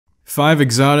5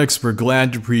 exotics we're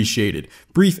glad depreciated.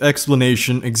 Brief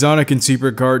explanation, exotic and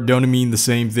supercar don't mean the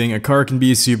same thing. A car can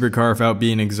be a supercar without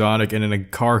being exotic, and a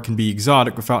car can be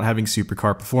exotic without having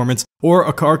supercar performance. Or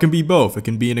a car can be both, it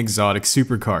can be an exotic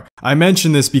supercar. I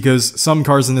mention this because some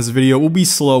cars in this video will be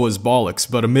slow as bollocks,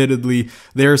 but admittedly,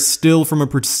 they're still from a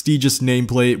prestigious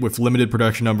nameplate with limited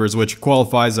production numbers, which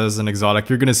qualifies as an exotic.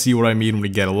 You're gonna see what I mean when we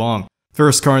get along.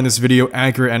 First car in this video,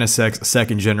 Acura NSX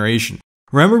 2nd generation.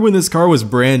 Remember when this car was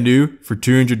brand new for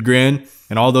 200 grand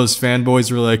and all those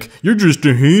fanboys were like, "You're just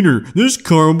a hater, this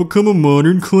car will become a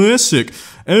modern classic.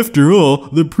 After all,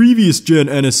 the previous gen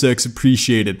NSX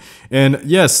appreciated." And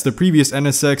yes, the previous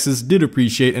NSXs did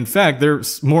appreciate. In fact, they're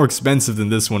more expensive than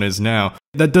this one is now.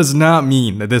 That does not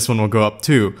mean that this one will go up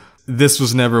too. This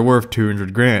was never worth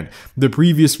 200 grand. The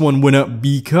previous one went up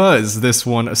because this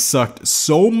one sucked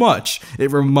so much,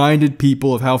 it reminded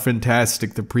people of how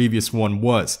fantastic the previous one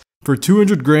was. For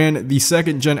 200 grand, the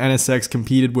 2nd gen NSX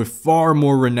competed with far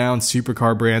more renowned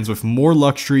supercar brands with more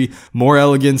luxury, more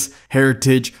elegance,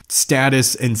 heritage,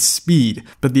 status, and speed.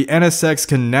 But the NSX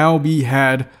can now be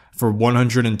had for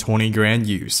 120 grand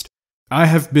used. I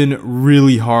have been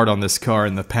really hard on this car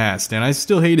in the past, and I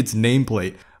still hate its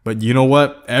nameplate. But you know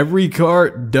what? Every car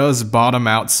does bottom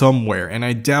out somewhere, and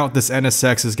I doubt this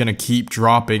NSX is gonna keep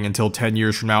dropping until 10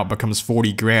 years from now it becomes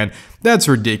 40 grand. That's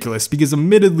ridiculous, because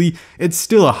admittedly, it's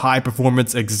still a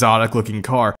high-performance, exotic-looking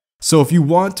car. So if you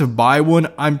want to buy one,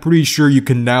 I'm pretty sure you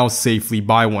can now safely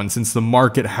buy one, since the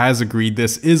market has agreed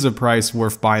this is a price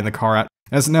worth buying the car at,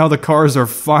 as now the cars are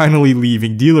finally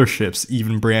leaving dealerships,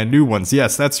 even brand new ones.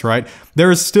 Yes, that's right. There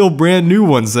are still brand new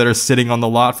ones that are sitting on the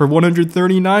lot for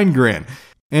 139 grand.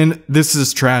 And this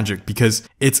is tragic because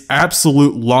its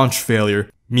absolute launch failure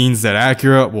means that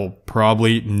Acura will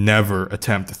probably never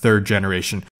attempt the 3rd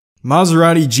generation.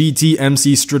 Maserati GT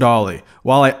MC Stradale.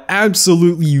 While I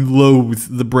absolutely loathe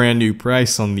the brand new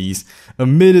price on these,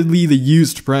 admittedly the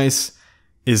used price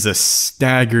is a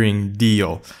staggering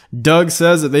deal. Doug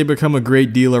says that they become a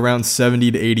great deal around 70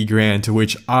 to 80 grand, to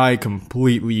which I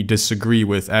completely disagree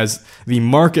with, as the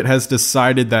market has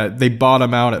decided that they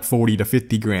bottom out at 40 to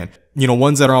 50 grand. You know,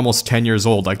 ones that are almost 10 years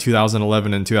old, like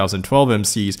 2011 and 2012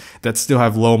 MCs, that still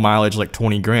have low mileage like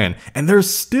 20 grand. And they're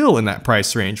still in that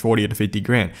price range, 40 to 50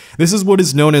 grand. This is what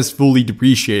is known as fully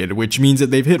depreciated, which means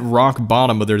that they've hit rock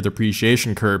bottom of their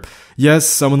depreciation curve. Yes,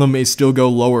 some of them may still go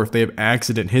lower if they have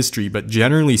accident history, but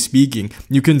generally speaking,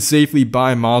 you can safely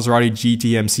buy Maserati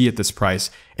GT MC at this price,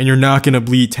 and you're not going to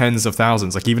bleed tens of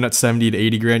thousands. Like even at 70 to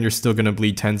 80 grand, you're still going to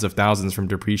bleed tens of thousands from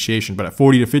depreciation, but at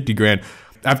 40 to 50 grand,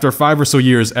 after 5 or so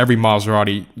years, every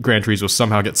Maserati Gran Turismo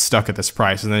somehow gets stuck at this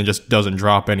price, and then it just doesn't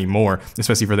drop anymore,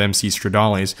 especially for the MC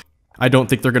Stradales. I don't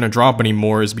think they're going to drop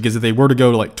anymore, is because if they were to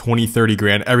go to like 20, 30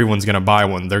 grand, everyone's going to buy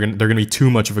one. They're going to be too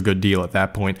much of a good deal at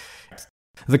that point.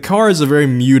 The car is a very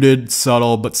muted,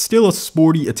 subtle, but still a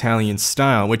sporty Italian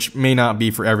style, which may not be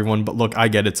for everyone, but look, I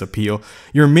get its appeal.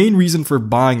 Your main reason for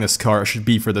buying this car should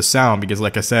be for the sound, because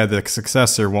like I said, the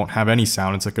successor won't have any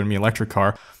sound, it's going to be an electric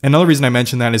car. Another reason I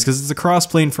mention that is because it's a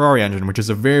cross-plane Ferrari engine, which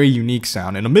is a very unique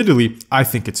sound, and admittedly, I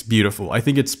think it's beautiful. I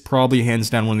think it's probably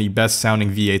hands down one of the best sounding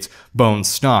V8s bone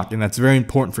stock, and that's very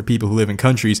important for people who live in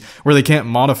countries where they can't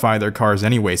modify their cars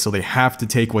anyway, so they have to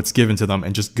take what's given to them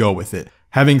and just go with it.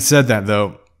 Having said that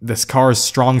though, this car's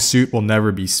strong suit will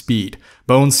never be speed.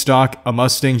 Bone stock, a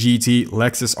Mustang GT,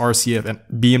 Lexus RCF, and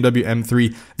BMW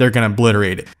M3, they're gonna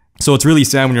obliterate it. So it's really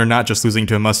sad when you're not just losing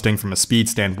to a Mustang from a speed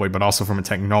standpoint, but also from a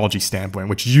technology standpoint,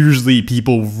 which usually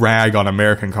people rag on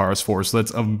American cars for, so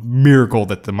that's a miracle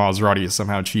that the Maserati has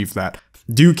somehow achieved that.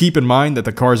 Do keep in mind that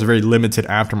the car is a very limited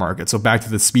aftermarket, so back to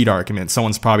the speed argument,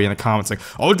 someone's probably in the comments like,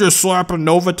 "I'll just slap a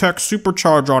Novatec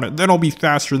supercharger on it, then it'll be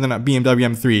faster than that BMW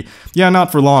M3. Yeah,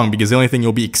 not for long, because the only thing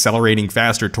you'll be accelerating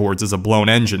faster towards is a blown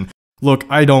engine. Look,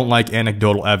 I don't like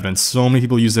anecdotal evidence. So many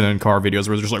people use it in car videos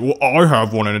where they're just like, "Well, I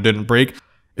have one and it didn't break."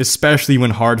 Especially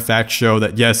when hard facts show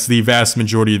that yes, the vast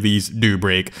majority of these do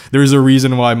break. There's a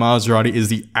reason why Maserati is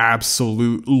the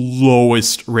absolute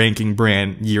lowest ranking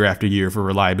brand year after year for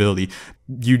reliability.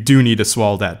 You do need to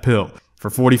swallow that pill. For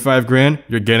 45 grand,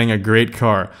 you're getting a great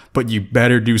car, but you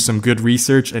better do some good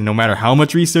research, and no matter how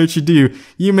much research you do,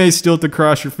 you may still have to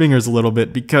cross your fingers a little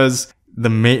bit, because the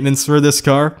maintenance for this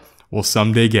car will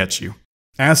someday get you.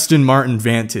 Aston Martin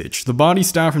Vantage. The body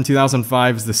style from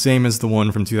 2005 is the same as the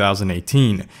one from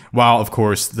 2018, while of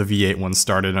course the V8 one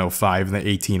started in 05 and the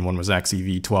 18 one was actually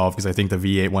V12, because I think the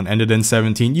V8 one ended in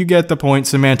 17. You get the point,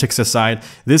 semantics aside.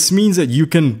 This means that you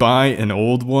can buy an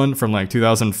old one from like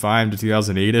 2005 to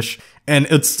 2008-ish, and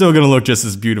it's still gonna look just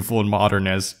as beautiful and modern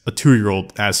as a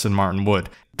 2-year-old Aston Martin would.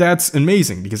 That's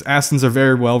amazing because Astons are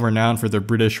very well renowned for their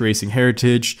British racing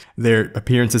heritage, their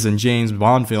appearances in James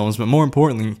Bond films, but more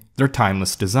importantly, their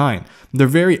timeless design. They're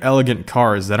very elegant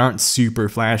cars that aren't super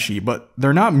flashy, but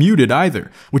they're not muted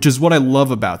either, which is what I love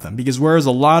about them, because whereas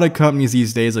a lot of companies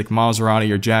these days like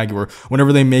Maserati or Jaguar,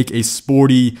 whenever they make a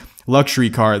sporty luxury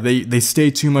car, they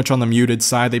stay too much on the muted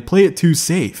side, they play it too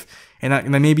safe. And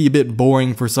that may be a bit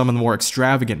boring for some of the more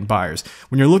extravagant buyers.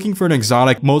 When you're looking for an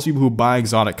exotic, most people who buy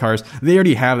exotic cars, they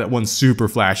already have that one super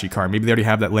flashy car. Maybe they already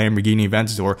have that Lamborghini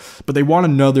Aventador, but they want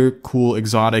another cool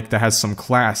exotic that has some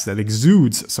class, that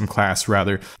exudes some class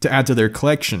rather, to add to their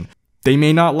collection. They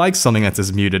may not like something that's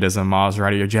as muted as a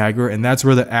Maserati or Jaguar, and that's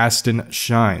where the Aston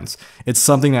shines. It's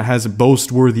something that has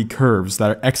boast-worthy curves that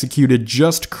are executed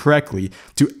just correctly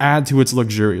to add to its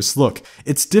luxurious look.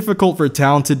 It's difficult for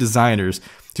talented designers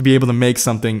to be able to make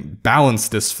something balance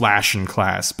this flash and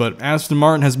class, but Aston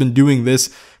Martin has been doing this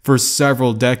for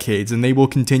several decades, and they will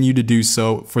continue to do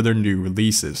so for their new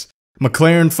releases.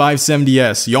 McLaren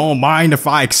 570S, y'all mind if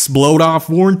I explode off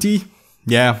warranty?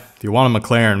 Yeah, if you want a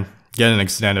McLaren, get an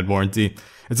extended warranty.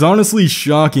 It's honestly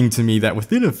shocking to me that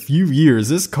within a few years,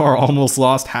 this car almost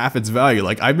lost half its value.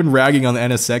 Like, I've been ragging on the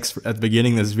NSX at the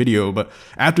beginning of this video, but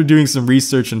after doing some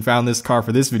research and found this car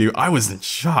for this video, I was in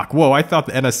shock. Whoa, I thought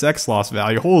the NSX lost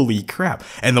value. Holy crap.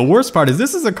 And the worst part is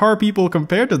this is a car people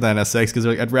compared to the NSX because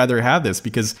like, I'd rather have this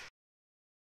because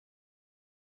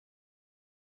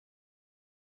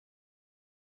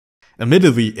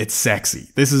admittedly, it's sexy.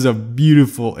 This is a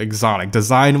beautiful exotic.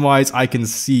 Design-wise, I can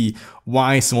see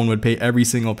why someone would pay every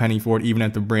single penny for it, even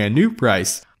at the brand new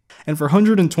price. And for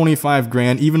 125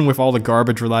 grand, even with all the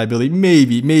garbage reliability,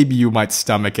 maybe you might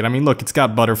stomach it. I mean, look, it's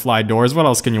got butterfly doors. What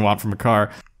else can you want from a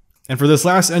car? And for this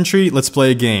last entry, let's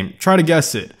play a game. Try to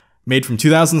guess it. Made from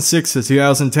 2006 to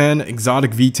 2010,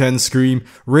 exotic V10 Scream,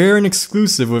 rare and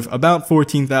exclusive with about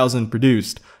 14,000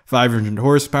 produced. 500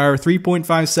 horsepower,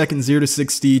 3.5 seconds 0 to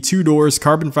 60, 2 doors,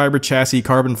 carbon fiber chassis,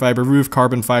 carbon fiber roof,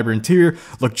 carbon fiber interior,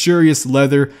 luxurious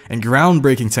leather, and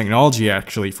groundbreaking technology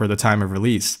actually for the time of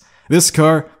release. This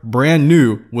car, brand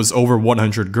new, was over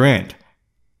 100 grand.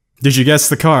 Did you guess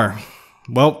the car?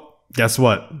 Well, guess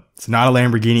what? It's not a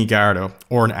Lamborghini Gallardo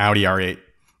or an Audi R8.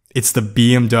 It's the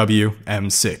BMW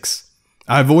M6.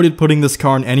 I avoided putting this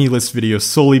car in any list video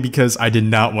solely because I did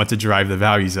not want to drive the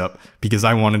values up, because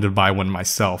I wanted to buy one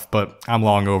myself, but I'm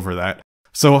long over that.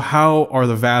 So how are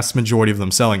the vast majority of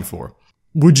them selling for?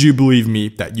 Would you believe me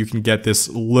that you can get this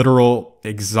literal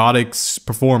exotic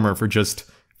performer for just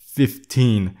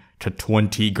 15 to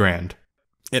 20 grand?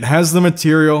 It has the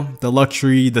material, the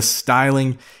luxury, the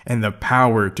styling, and the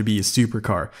power to be a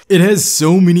supercar. It has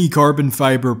so many carbon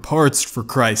fiber parts, for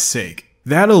Christ's sake.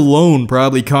 That alone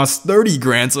probably cost 30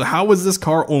 grand, so how was this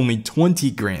car only 20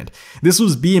 grand? This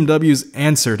was BMW's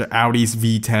answer to Audi's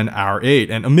V10 R8,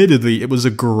 and admittedly, it was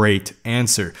a great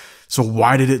answer. So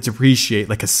why did it depreciate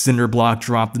like a cinder block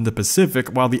dropped in the Pacific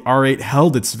while the R8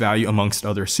 held its value amongst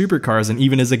other supercars and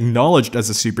even is acknowledged as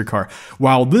a supercar,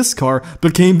 while this car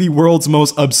became the world's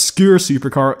most obscure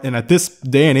supercar, and at this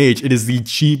day and age, it is the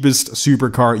cheapest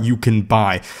supercar you can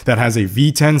buy that has a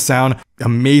V10 sound,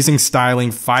 amazing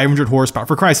styling, 500 horsepower.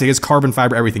 For Christ's sake, it's carbon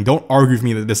fiber everything. Don't argue with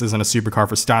me that this isn't a supercar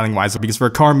for styling wise, because for a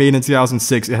car made in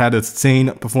 2006, it had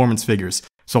insane performance figures.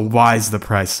 So why is the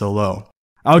price so low?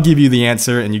 I'll give you the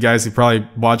answer, and you guys who probably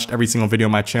watched every single video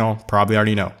on my channel probably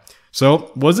already know.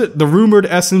 So, was it the rumored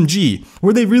SMG?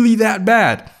 Were they really that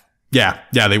bad? Yeah,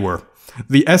 they were.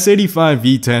 The S85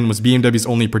 V10 was BMW's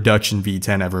only production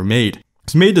V10 ever made. It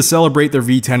was made to celebrate their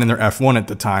V10 and their F1 at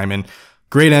the time, and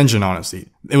great engine, honestly.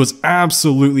 It was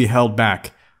absolutely held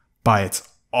back by its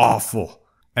awful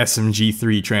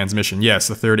SMG3 transmission. Yes,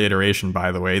 the third iteration,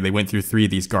 by the way. They went through 3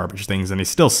 of these garbage things, and they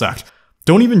still sucked.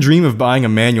 Don't even dream of buying a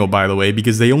manual, by the way,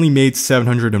 because they only made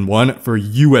 701 for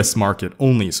US market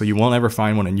only, so you won't ever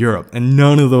find one in Europe, and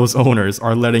none of those owners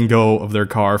are letting go of their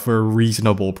car for a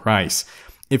reasonable price.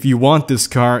 If you want this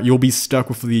car, you'll be stuck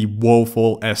with the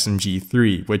woeful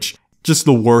SMG3, which just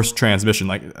the worst transmission.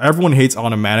 Like, everyone hates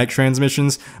automatic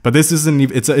transmissions, but this isn't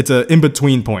even, it's a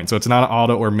in-between point, so it's not an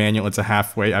auto or manual, it's a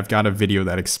halfway. I've got a video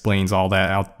that explains all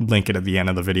that. I'll link it at the end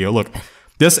of the video. Look.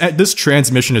 This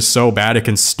transmission is so bad it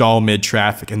can stall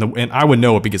mid-traffic, and I would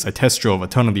know it because I test drove a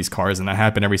ton of these cars, and that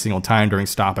happened every single time during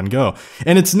stop and go.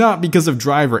 And it's not because of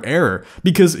driver error,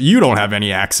 because you don't have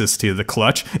any access to the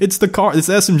clutch. It's the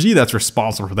SMG that's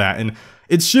responsible for that, and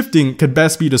its shifting could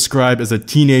best be described as a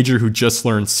teenager who just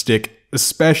learned stick,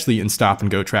 especially in stop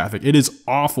and go traffic. It is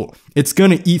awful. It's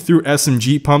gonna eat through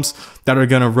SMG pumps that are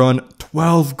gonna run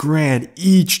 12 grand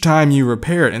each time you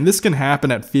repair it. And this can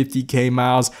happen at 50k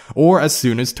miles or as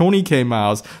soon as 20k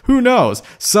miles. Who knows?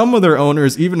 Some of their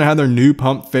owners even had their new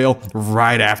pump fail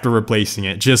right after replacing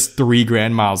it just 3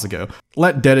 grand miles ago.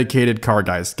 Let dedicated car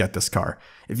guys get this car.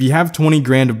 If you have 20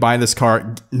 grand to buy this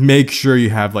car, make sure you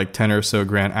have like 10 or so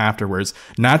grand afterwards.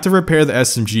 Not to repair the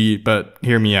SMG, but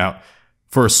hear me out,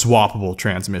 for a swappable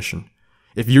transmission.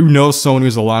 If you know someone who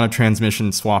has a lot of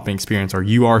transmission swapping experience, or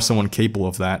you are someone capable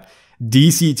of that,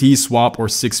 DCT swap or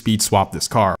 6-speed swap this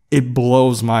car. It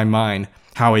blows my mind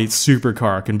how a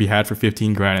supercar can be had for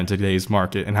 15 grand in today's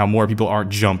market and how more people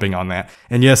aren't jumping on that.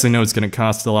 And yes, I know it's going to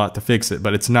cost a lot to fix it,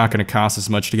 but it's not going to cost as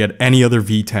much to get any other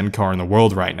V10 car in the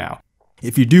world right now.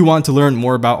 If you do want to learn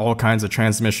more about all kinds of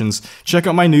transmissions, check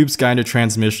out my Noob's Guide to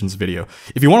Transmissions video.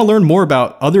 If you want to learn more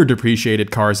about other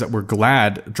depreciated cars that we're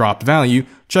glad dropped value,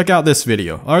 check out this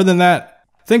video. Other than that,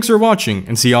 thanks for watching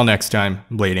and see y'all next time.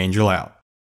 Blade Angel out.